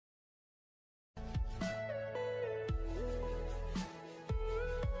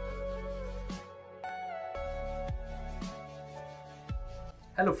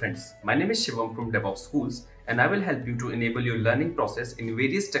Hello friends, my name is Shivam from Devops Schools and I will help you to enable your learning process in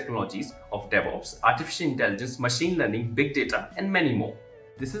various technologies of DevOps, artificial intelligence, machine learning, big data and many more.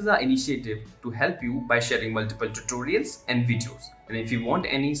 This is our initiative to help you by sharing multiple tutorials and videos. And if you want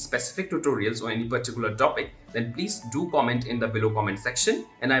any specific tutorials or any particular topic, then please do comment in the below comment section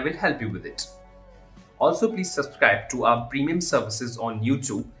and I will help you with it. Also, please subscribe to our premium services on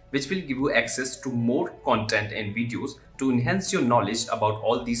YouTube, which will give you access to more content and videos to enhance your knowledge about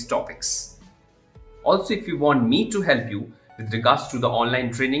all these topics. Also, if you want me to help you with regards to the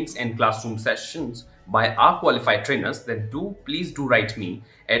online trainings and classroom sessions by our qualified trainers, then please do write me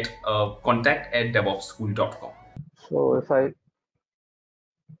at contact@devops.school.com. So if I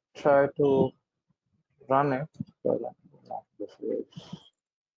try to run it, well, no, this is,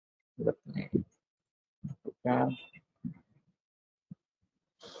 let me, okay.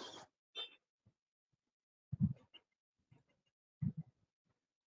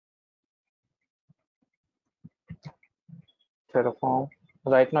 Terraform.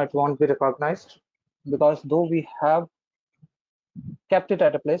 Right now it won't be recognized because though we have kept it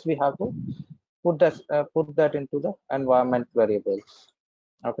at a place, we have to put that into the environment variables.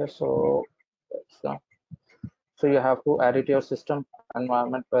 Okay, so so you have to edit your system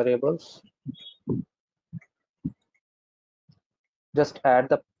environment variables. Just add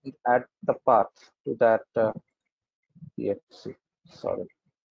the path to that exe. Sorry,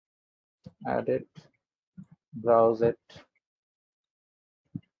 add it, browse it.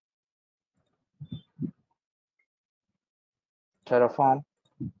 Terraform.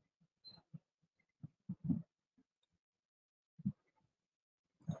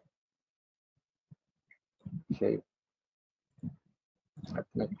 Okay, let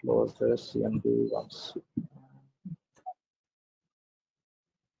me close this cmd once.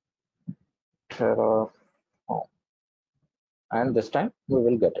 Terraform, and this time we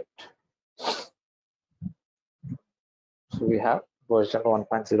will get it. So we have version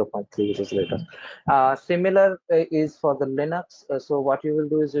 1.0.3, which is later. Similar is for the Linux. So what you will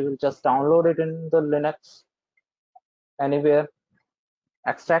do is you will just download it in the Linux anywhere,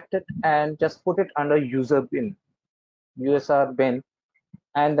 extract it, and just put it under user bin, USR bin,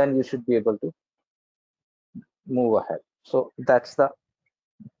 and then you should be able to move ahead. So that's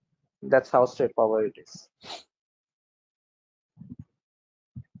how straightforward it is.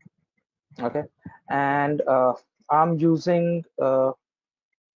 Okay, and I'm using the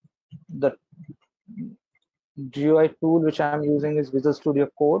GUI tool which I'm using is Visual Studio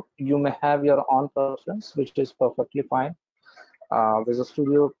Code. You may have your own preference, which is perfectly fine. Visual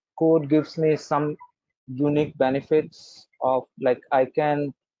Studio Code gives me some unique benefits of, like, I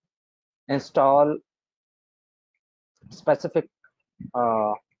can install specific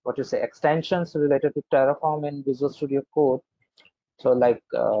extensions related to Terraform in Visual Studio Code. So like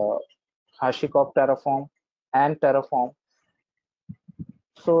HashiCorp Terraform and Terraform.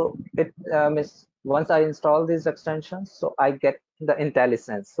 So it is once I install these extensions, so I get the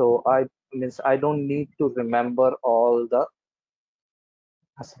IntelliSense. So I don't need to remember all the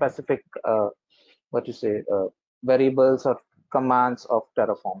specific variables or commands of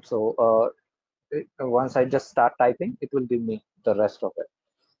Terraform. So once I just start typing, it will give me the rest of it.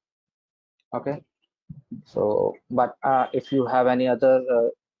 Okay. So, but if you have any other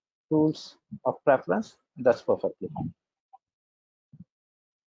tools of preference, that's perfectly fine.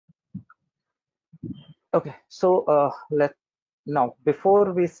 Okay, so now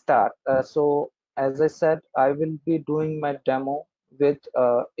before we start, so as I said, I will be doing my demo with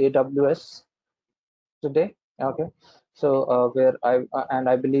AWS today. Okay, so where I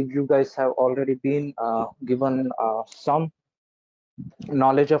believe you guys have already been given some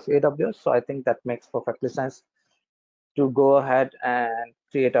knowledge of AWS, so I think that makes perfectly sense to go ahead and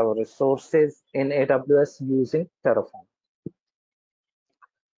create our resources in AWS using Terraform.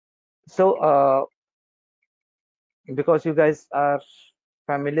 So because you guys are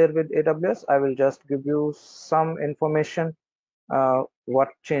familiar with AWS, I will just give you some information,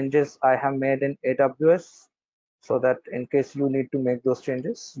 what changes I have made in AWS, so that in case you need to make those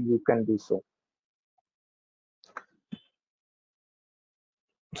changes, you can do so.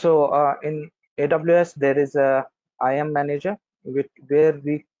 So in AWS, there is a IAM manager where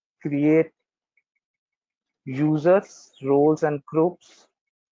we create users, roles, and groups.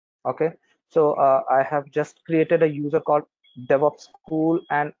 Okay, so I have just created a user called Devops School,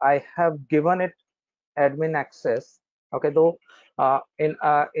 and I have given it admin access. Okay, though in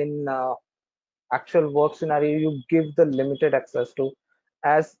actual work scenario, you give the limited access to,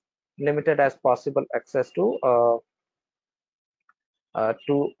 as limited as possible access to a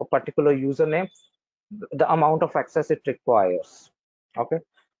particular username, the amount of access it requires. Okay,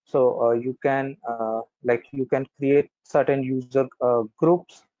 so you can you can create certain user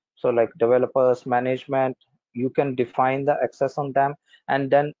groups, so like developers, management. You can define the access on them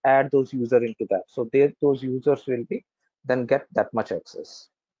and then add those user into that, so those users will be then get that much access.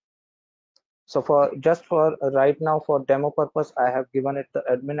 So for just for right now, for demo purpose, I have given it the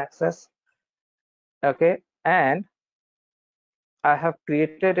admin access. Okay, and I have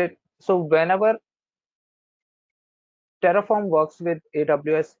created it. So whenever Terraform works with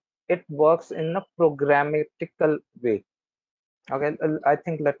AWS, it works in a programmatical way. Okay, I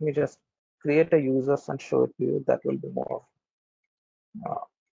think let me just create a users and show it to you. That will be more. Uh,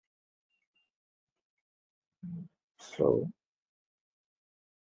 so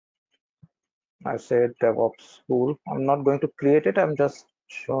I said DevOps school. I'm not going to create it. I'm just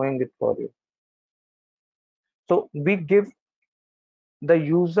showing it for you. So we give the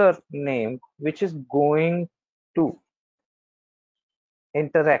user name which is going to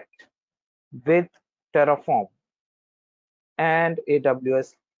interact with Terraform and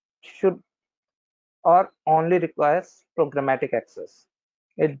AWS should or only requires programmatic access.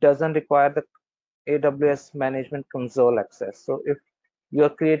 It doesn't require the AWS management console access. So if you're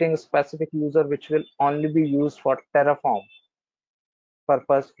creating a specific user which will only be used for Terraform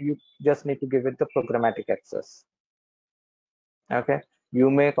purpose, you just need to give it the programmatic access. Okay, you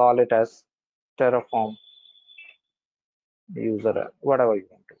may call it as Terraform user, whatever you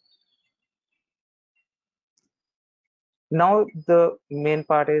want to. Now the main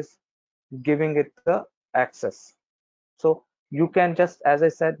part is giving it the access. So you can just, as I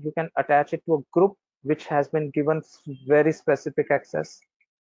said, you can attach it to a group which has been given very specific access.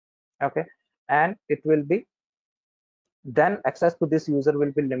 Okay, and it will be then access to this user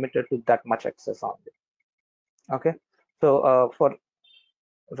will be limited to that much access only. Okay, so for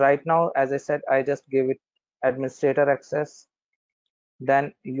right now, as I said, I just gave it administrator access.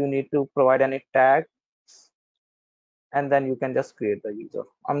 Then you need to provide any tags, and then you can just create the user.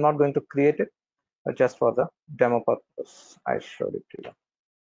 I'm not going to create it, but just for the demo purpose, I showed it to you.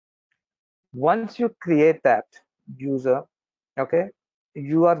 Once you create that user, okay,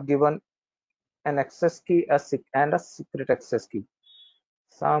 you are given an access key and a secret access key,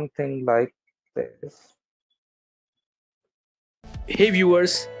 something like this. Hey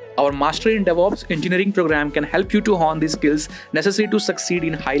viewers, our Master in DevOps engineering program can help you to hone the skills necessary to succeed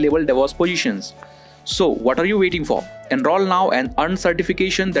in high-level DevOps positions. So, what are you waiting for? Enroll now and earn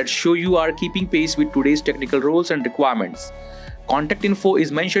certification that show you are keeping pace with today's technical roles and requirements. Contact info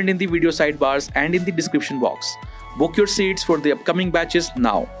is mentioned in the video sidebars and in the description box. Book your seats for the upcoming batches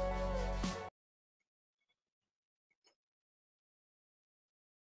now.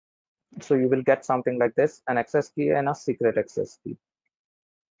 So you will get something like this, an access key and a secret access key.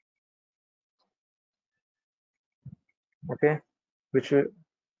 Okay, which we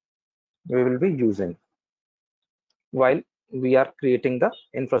will be using while we are creating the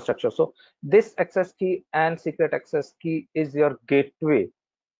infrastructure. So this access key and secret access key is your gateway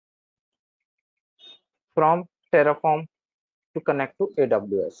from Terraform to connect to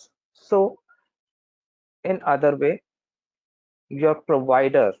AWS. So in other way, your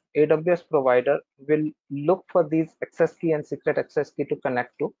provider, AWS provider, will look for these access key and secret access key to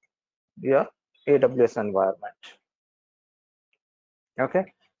connect to your AWS environment.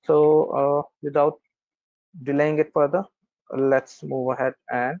 Okay, so without delaying it further, let's move ahead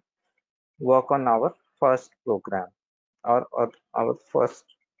and work on our first program or our first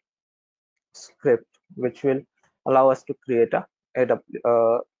script, which will allow us to create a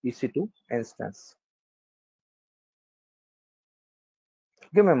EC2 instance.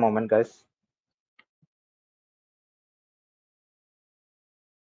 Give me a moment, guys.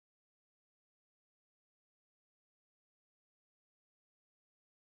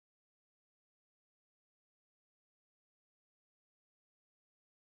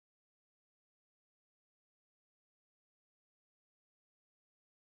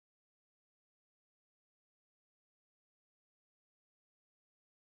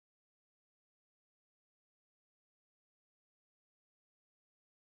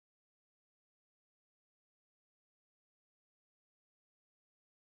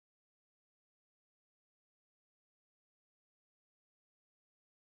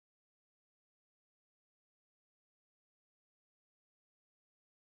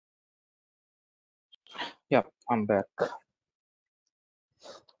 Yeah, I'm back.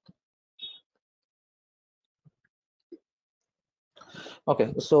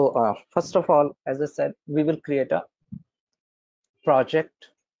 Okay, so first of all, as I said, we will create a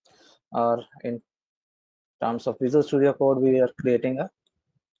project, or in terms of Visual Studio Code, we are creating a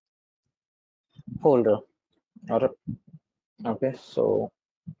folder or a Okay, so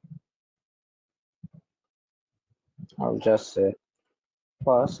I'll just say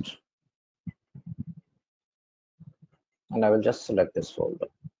first, and I will just select this folder.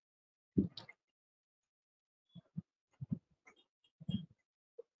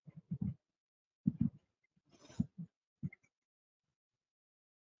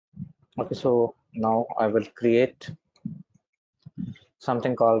 Okay, so now I will create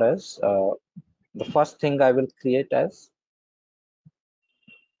something called as the first thing I will create as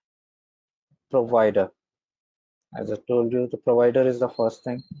provider. As I told you, the provider is the first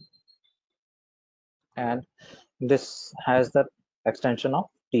thing, and this has the extension of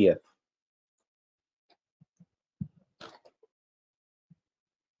TF.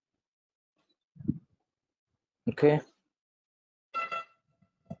 Okay,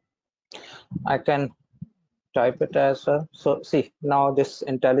 I can type it as well. So see, now this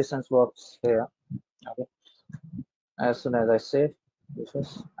IntelliSense works here. Okay, as soon as I say this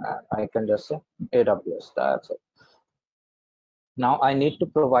is, I can just say AWS. That's it. Now I need to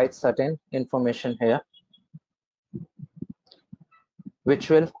provide certain information here, which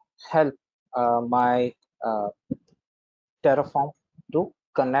will help my Terraform to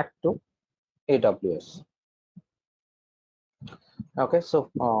connect to AWS. Okay,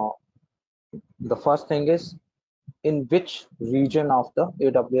 so the first thing is in which region of the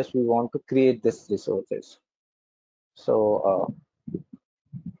AWS we want to create this resources. So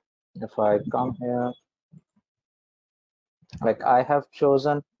if I come here, like I have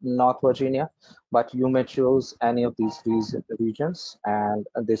chosen North Virginia, but you may choose any of these regions, and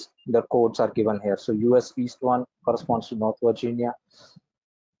the codes are given here. So US East 1 corresponds to North Virginia.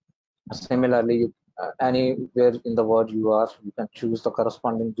 Similarly, anywhere in the world you are, you can choose the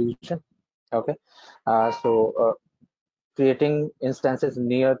corresponding region. Okay, so creating instances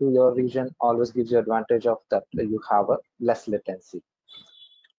near to your region always gives you advantage of that you have a less latency.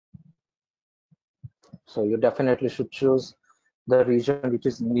 So you definitely should choose the region which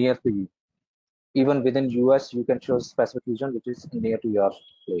is near to you. Even within US, you can choose specific region which is near to your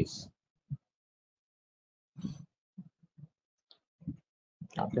place.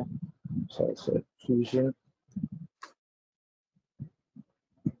 Okay, so it's a region.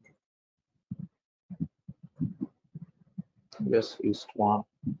 US East 1.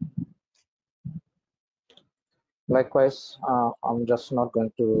 Likewise, I'm just not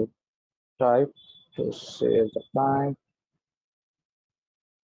going to type to save the time.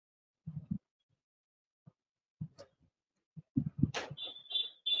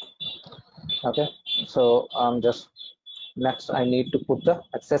 Okay, so just next I need to put the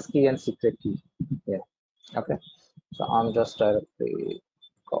access key and secret key here. Okay, so I'm just directly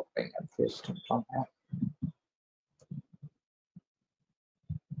copying and pasting from here.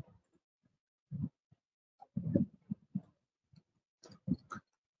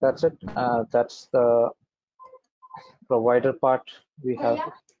 That's it. That's the provider part we have.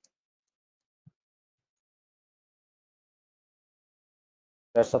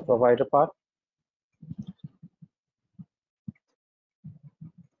 That's the provider part.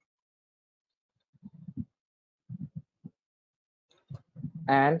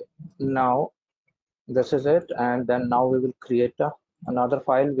 And now this is it. And then now we will create another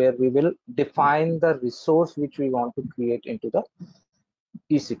file where we will define the resource which we want to create into the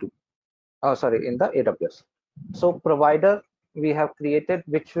EC2. Oh, sorry, in the AWS. So provider we have created,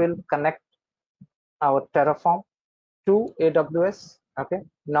 which will connect our Terraform to AWS. Okay,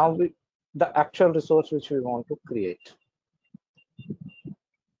 now the actual resource which we want to create.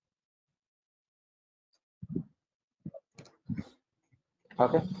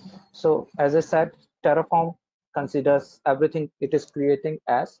 Okay, so as I said, Terraform considers everything it is creating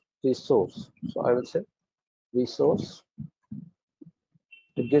as resource. So I will say resource.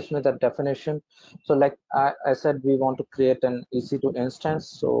 It gives me the definition. So like I said, we want to create an EC2 instance.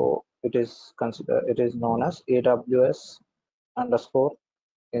 So it is known as AWS underscore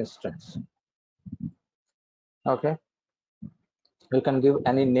instance. Okay, you can give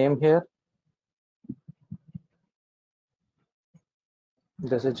any name here.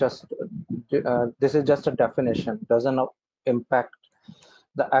 This is just a definition, doesn't impact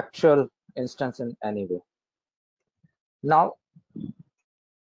the actual instance in any way. Now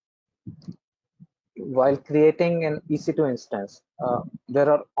while creating an EC2 instance, there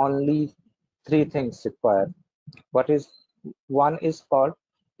are only 3 things required. One is called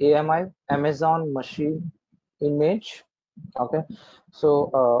AMI, Amazon Machine Image. Okay,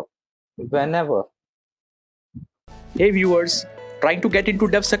 so whenever. Hey viewers, trying to get into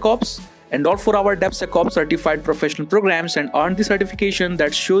DevSecOps? Enroll for our DevSecOps certified professional programs and earn the certification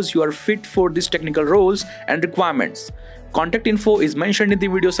that shows you are fit for these technical roles and requirements. Contact info is mentioned in the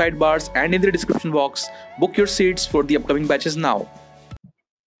video sidebars and in the description box. Book your seats for the upcoming batches now.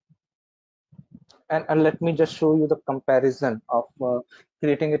 And let me just show you the comparison of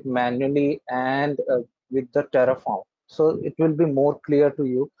creating it manually and with the Terraform. So it will be more clear to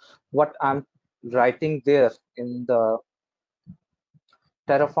you what I'm writing there in the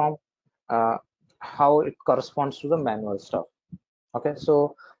Terraform, how it corresponds to the manual stuff. Okay,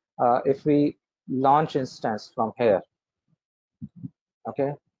 so if we launch instance from here,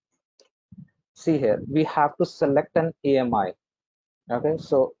 okay, see here, we have to select an AMI. Okay,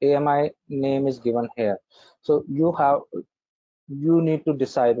 so AMI name is given here. So you need to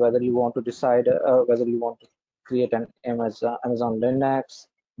decide whether you want to create an Amazon Linux,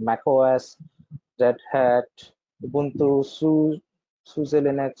 Mac OS, Red Hat, Ubuntu, SUSE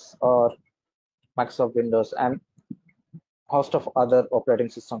Linux, or Microsoft Windows, and host of other operating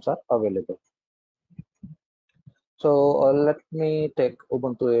systems are available. So let me take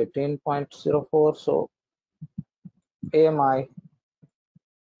Ubuntu 18.04. So AMI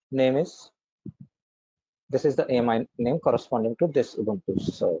name is, this is the AMI name corresponding to this Ubuntu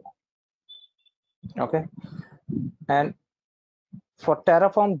server. Okay, and for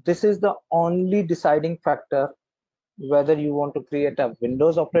Terraform, this is the only deciding factor whether you want to create a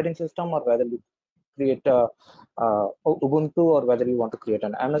Windows operating system or whether you create a Ubuntu or whether you want to create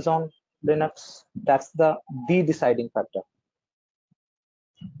an Amazon Linux. That's the deciding factor.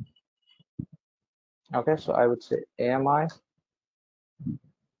 Okay, so I would say AMI,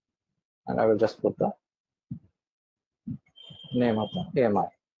 and I will just put the name of the AMI.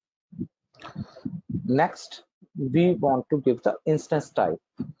 Next, we want to give the instance type.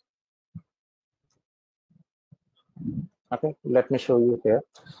 Okay, let me show you here.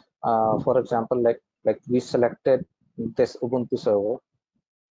 For example, like we selected this Ubuntu server,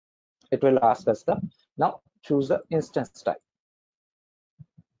 it will ask us the, now choose the instance type.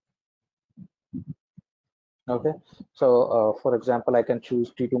 Okay, so for example, I can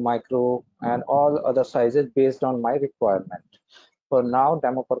choose T2 micro and all other sizes based on my requirement. For now,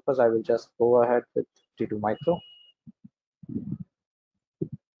 demo purpose, I will just go ahead with T2 micro.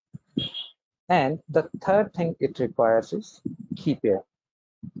 And the third thing it requires is key pair,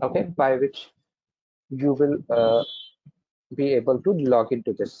 okay, by which you will be able to log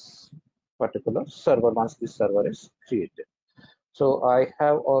into this particular server once this server is created. So I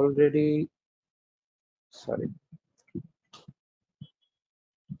have already,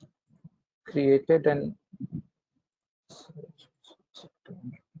 created an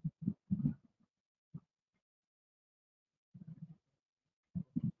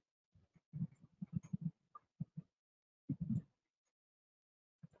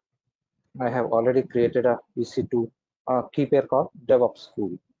I have already created a EC2 key pair called Devops.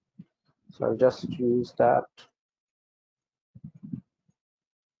 So I'll just use that.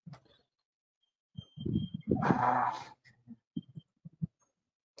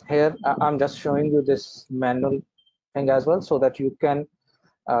 Here I'm just showing you this manual thing as well, so that you can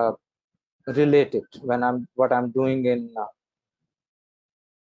relate it when what I'm doing in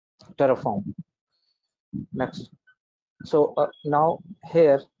Terraform. Next. So now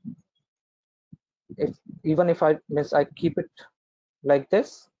here, even if I keep it like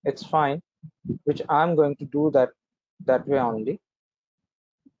this, it's fine, which I'm going to do that way only.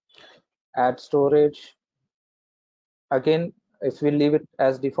 Add storage. Again, if we leave it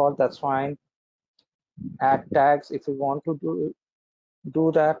as default, that's fine. Add tags if we want to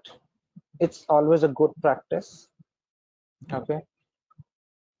do that. It's always a good practice, okay,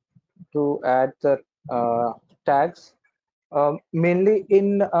 to add the tags. Mainly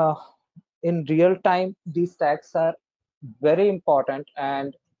in real time, these tags are very important,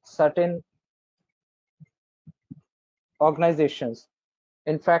 and certain organizations,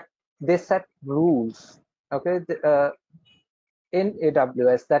 in fact, they set rules, okay, in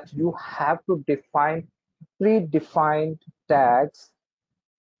AWS, that you have to define predefined tags,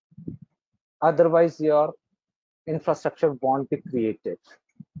 otherwise your infrastructure won't be created.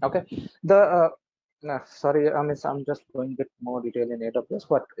 Okay, the sorry, I'm just going a bit more detail in AWS,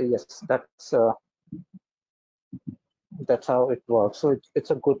 but yes, that's how it works. So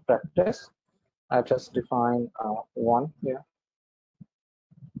it's a good practice. I just define one here.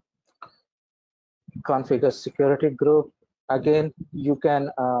 Configure security group. Again, you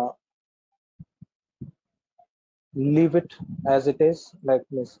can leave it as it is, like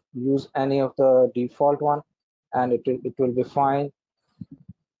use any of the default one, and it will be fine.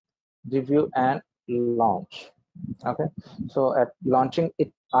 Review and launch. Okay, so at launching,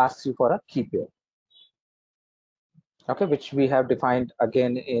 it asks you for a key pair, okay, which we have defined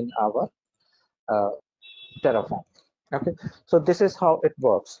again in our uh, Terraform. Okay, so this is how it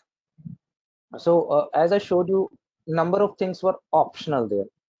works. So as I showed you, number of things were optional there.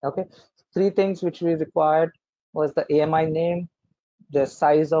 Okay, three things which we required was the AMI name, the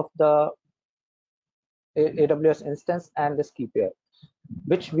size of the AWS instance, and this key pair,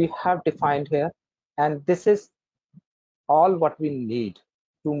 which we have defined here. And this is all what we need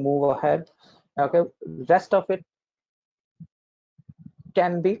to move ahead. Okay, rest of it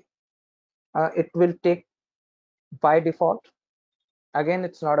can be, it will take by default. Again,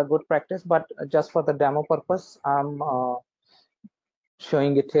 it's not a good practice, but just for the demo purpose, I'm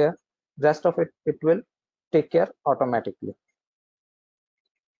showing it here. Rest of it will take care automatically.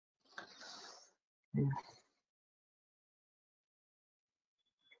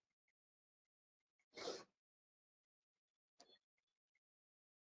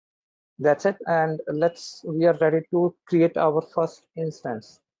 That's it, and we are ready to create our first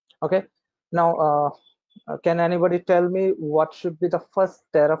instance. Okay, now can anybody tell me what should be the first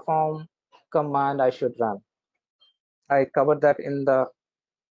Terraform command I should run? I covered that in the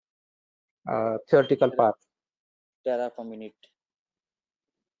theoretical part. Terraform init.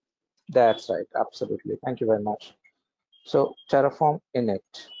 That's right, absolutely. Thank you very much. So Terraform init.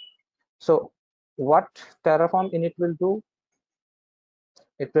 So what Terraform init will do,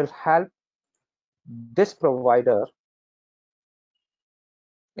 it will help this provider,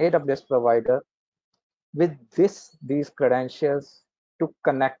 AWS provider, with these credentials to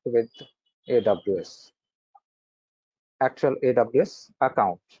connect with AWS, actual AWS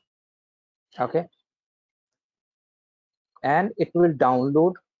account. Okay, and it will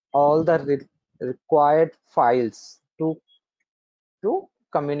download all the required files to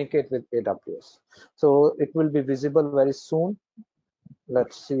communicate with AWS. So it will be visible very soon.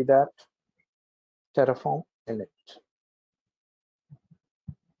 Let's see that. Terraform init.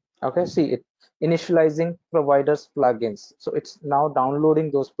 Okay, see it initializing providers plugins. So it's now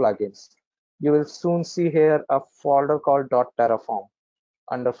downloading those plugins. You will soon see here a folder called .terraform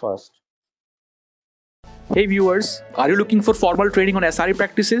under first. Hey viewers, are you looking for formal training on SRE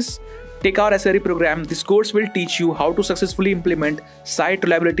practices? Take our SRE program. This course will teach you how to successfully implement site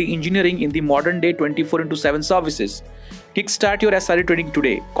reliability engineering in the modern day 24/7 services. Kickstart your SRE training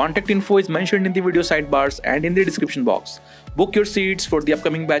today. Contact info is mentioned in the video sidebars and in the description box. Book your seats for the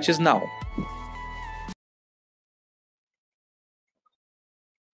upcoming batches now.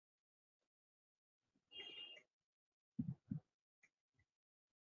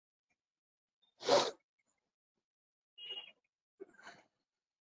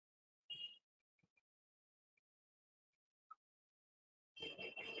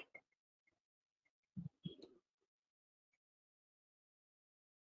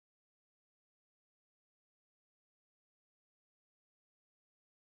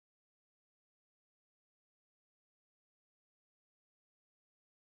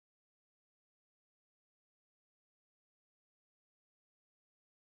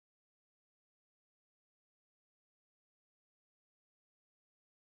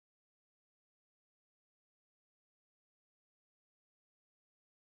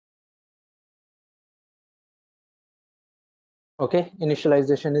 Okay,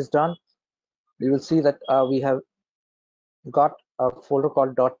 initialization is done. You will see that we have got a folder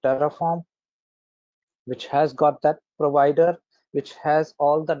called .terraform, which has got that provider, which has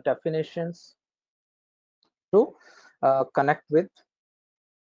all the definitions to connect with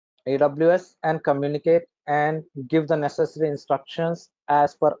AWS and communicate and give the necessary instructions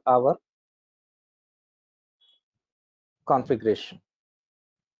as per our configuration.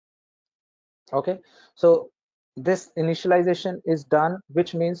 Okay, so this initialization is done,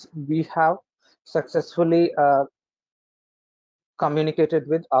 which means we have successfully communicated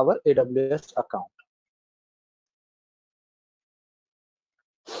with our AWS account.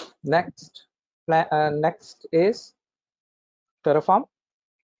 Next is Terraform.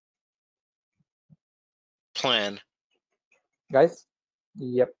 Plan. Guys,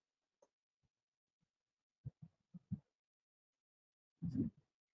 yep.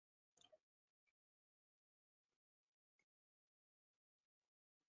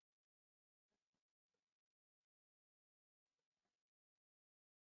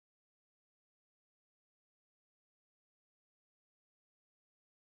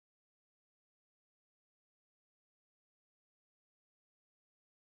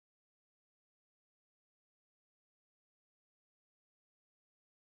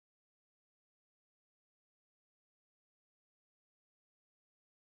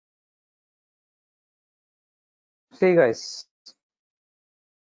 quickly, guys.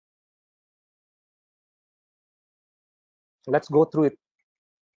 Let's go through it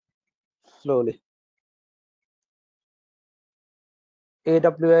slowly.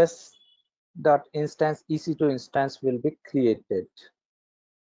 AWS.instance EC2 instance will be created.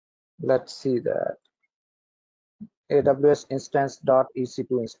 Let's see that. AWS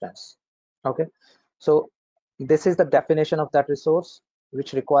instance.ec2 instance. Okay, so this is the definition of that resource,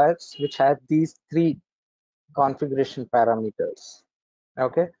 which has these three configuration parameters.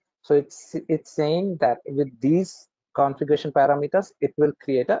 Okay, so it's saying that with these configuration parameters, it will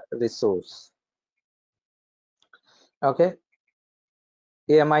create a resource. Okay,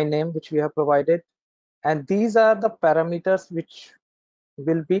 AMI name which we have provided, and these are the parameters which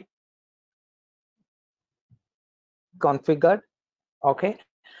will be configured. Okay,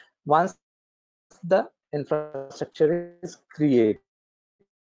 once the infrastructure is created.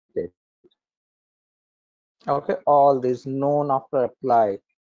 Okay, all these known after apply.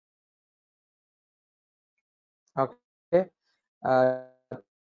 Okay,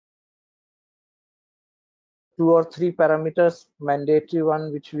 two or three parameters mandatory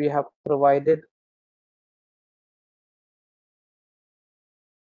one which we have provided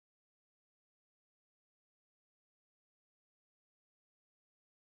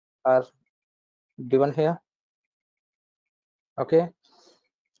are given here. Okay,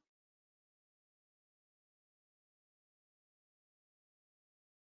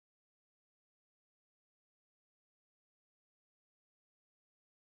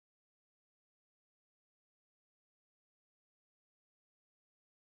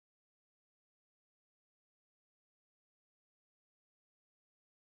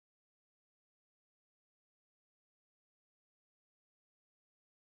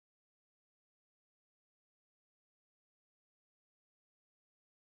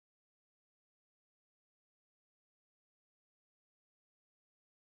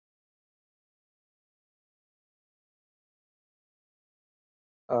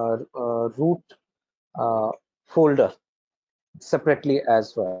 root folder separately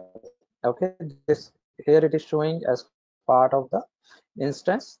as well. Okay, this here it is showing as part of the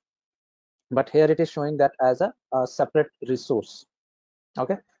instance, but here it is showing that as a separate resource.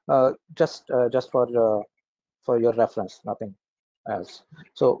 Okay, just for your reference, nothing else.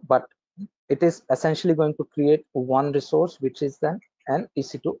 So, but it is essentially going to create one resource, which is then an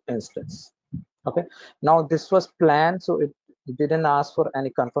EC2 instance. Okay, now this was planned, so it didn't ask for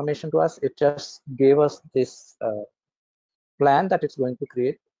any confirmation to us. It just gave us this plan that it's going to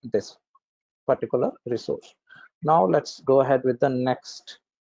create this particular resource. Now let's go ahead with the next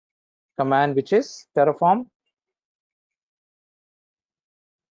command, which is Terraform.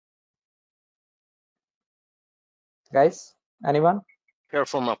 Guys, anyone?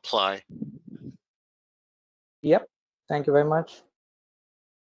 Terraform apply. Yep, thank you very much.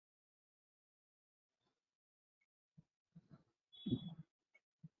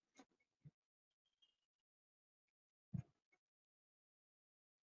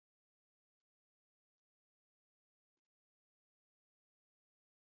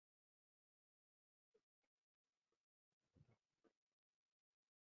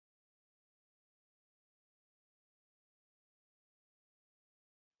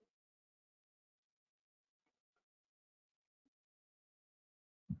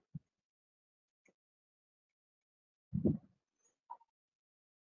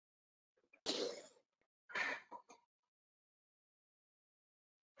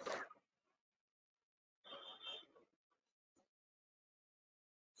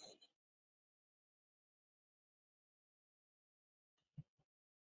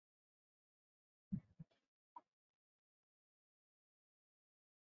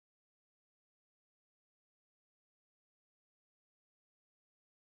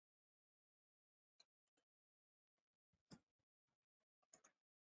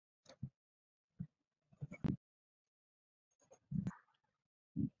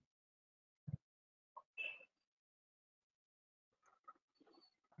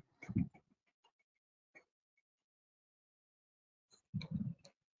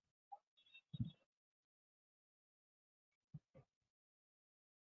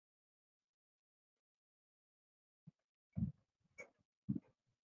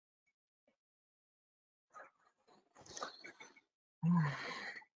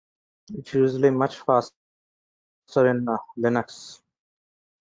 It's usually much faster in Linux.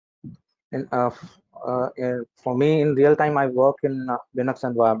 For me, in real time, I work in Linux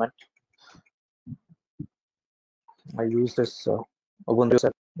environment. I use this Ubuntu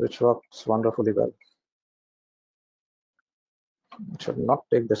set, which works wonderfully well. It should not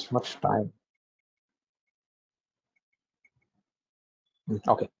take this much time.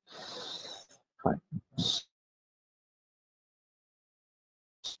 Okay, fine.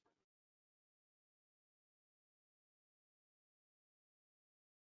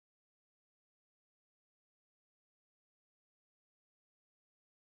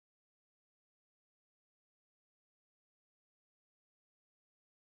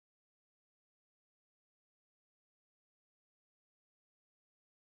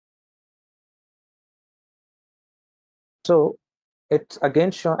 So it's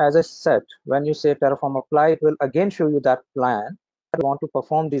again shown, as I said, when you say Terraform apply, it will again show you that plan. You want to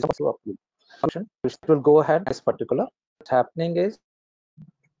perform these function, which will go ahead as particular. What's happening is,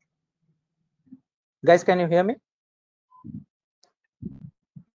 guys, can you hear me?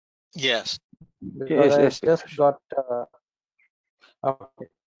 Yes. Because I just got okay.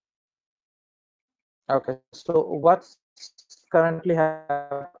 Okay, so what's currently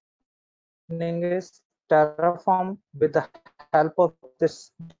happening is Terraform, with the help of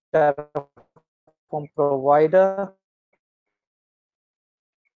this Terraform provider,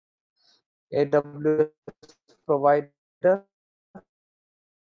 AWS provider,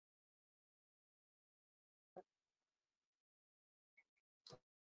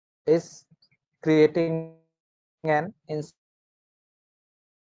 is creating an instance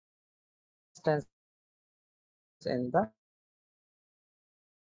in the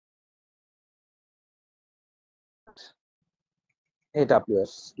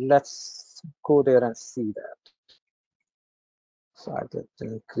AWS. Let's go there and see that. So I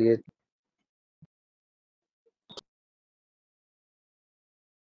didn't create.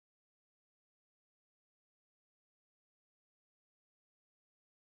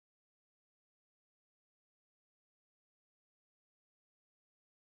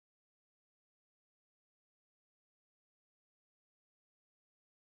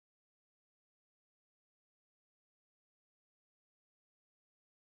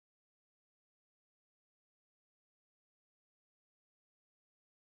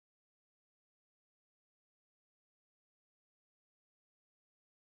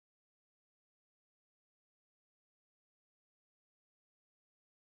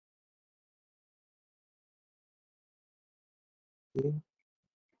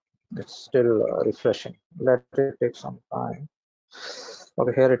 It's still refreshing. Let it take some time.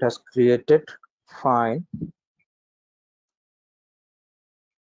 Okay, here it has created. Fine.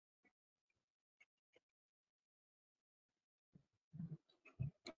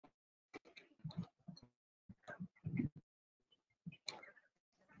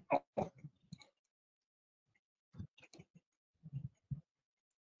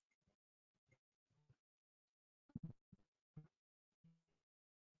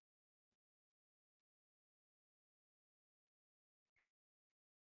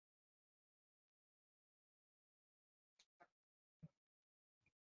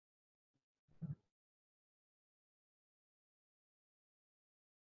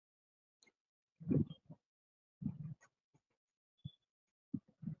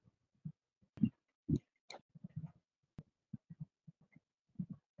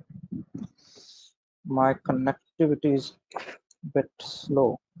 My connectivity is a bit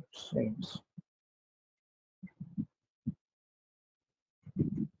slow, it seems.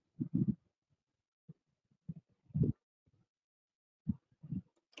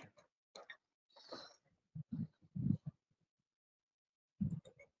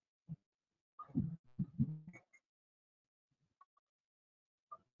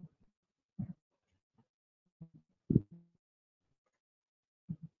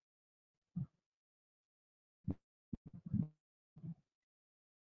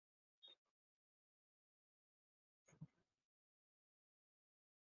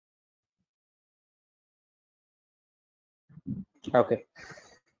 Okay,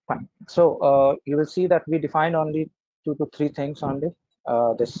 fine. So you will see that we defined only 2 to 3 things only.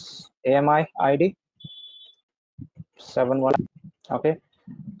 This AMI ID 71. Okay,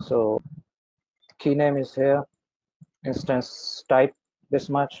 so key name is here, instance type this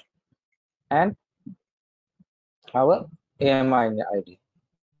much, and our AMI ID,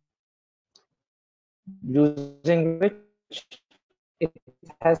 using which it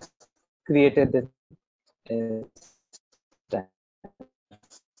has created this instance.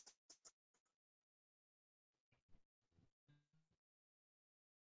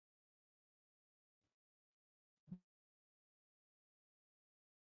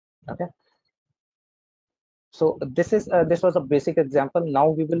 Okay, so this was a basic example. Now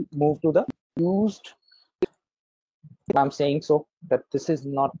we will move to the used. I'm saying so that this is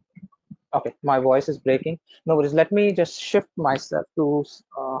not okay. My voice is breaking. No worries. Let me just shift myself to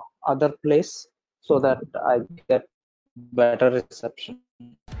other place so that I get better reception.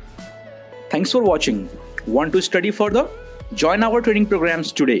 Thanks for watching. Want to study further? Join our training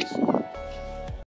programs today.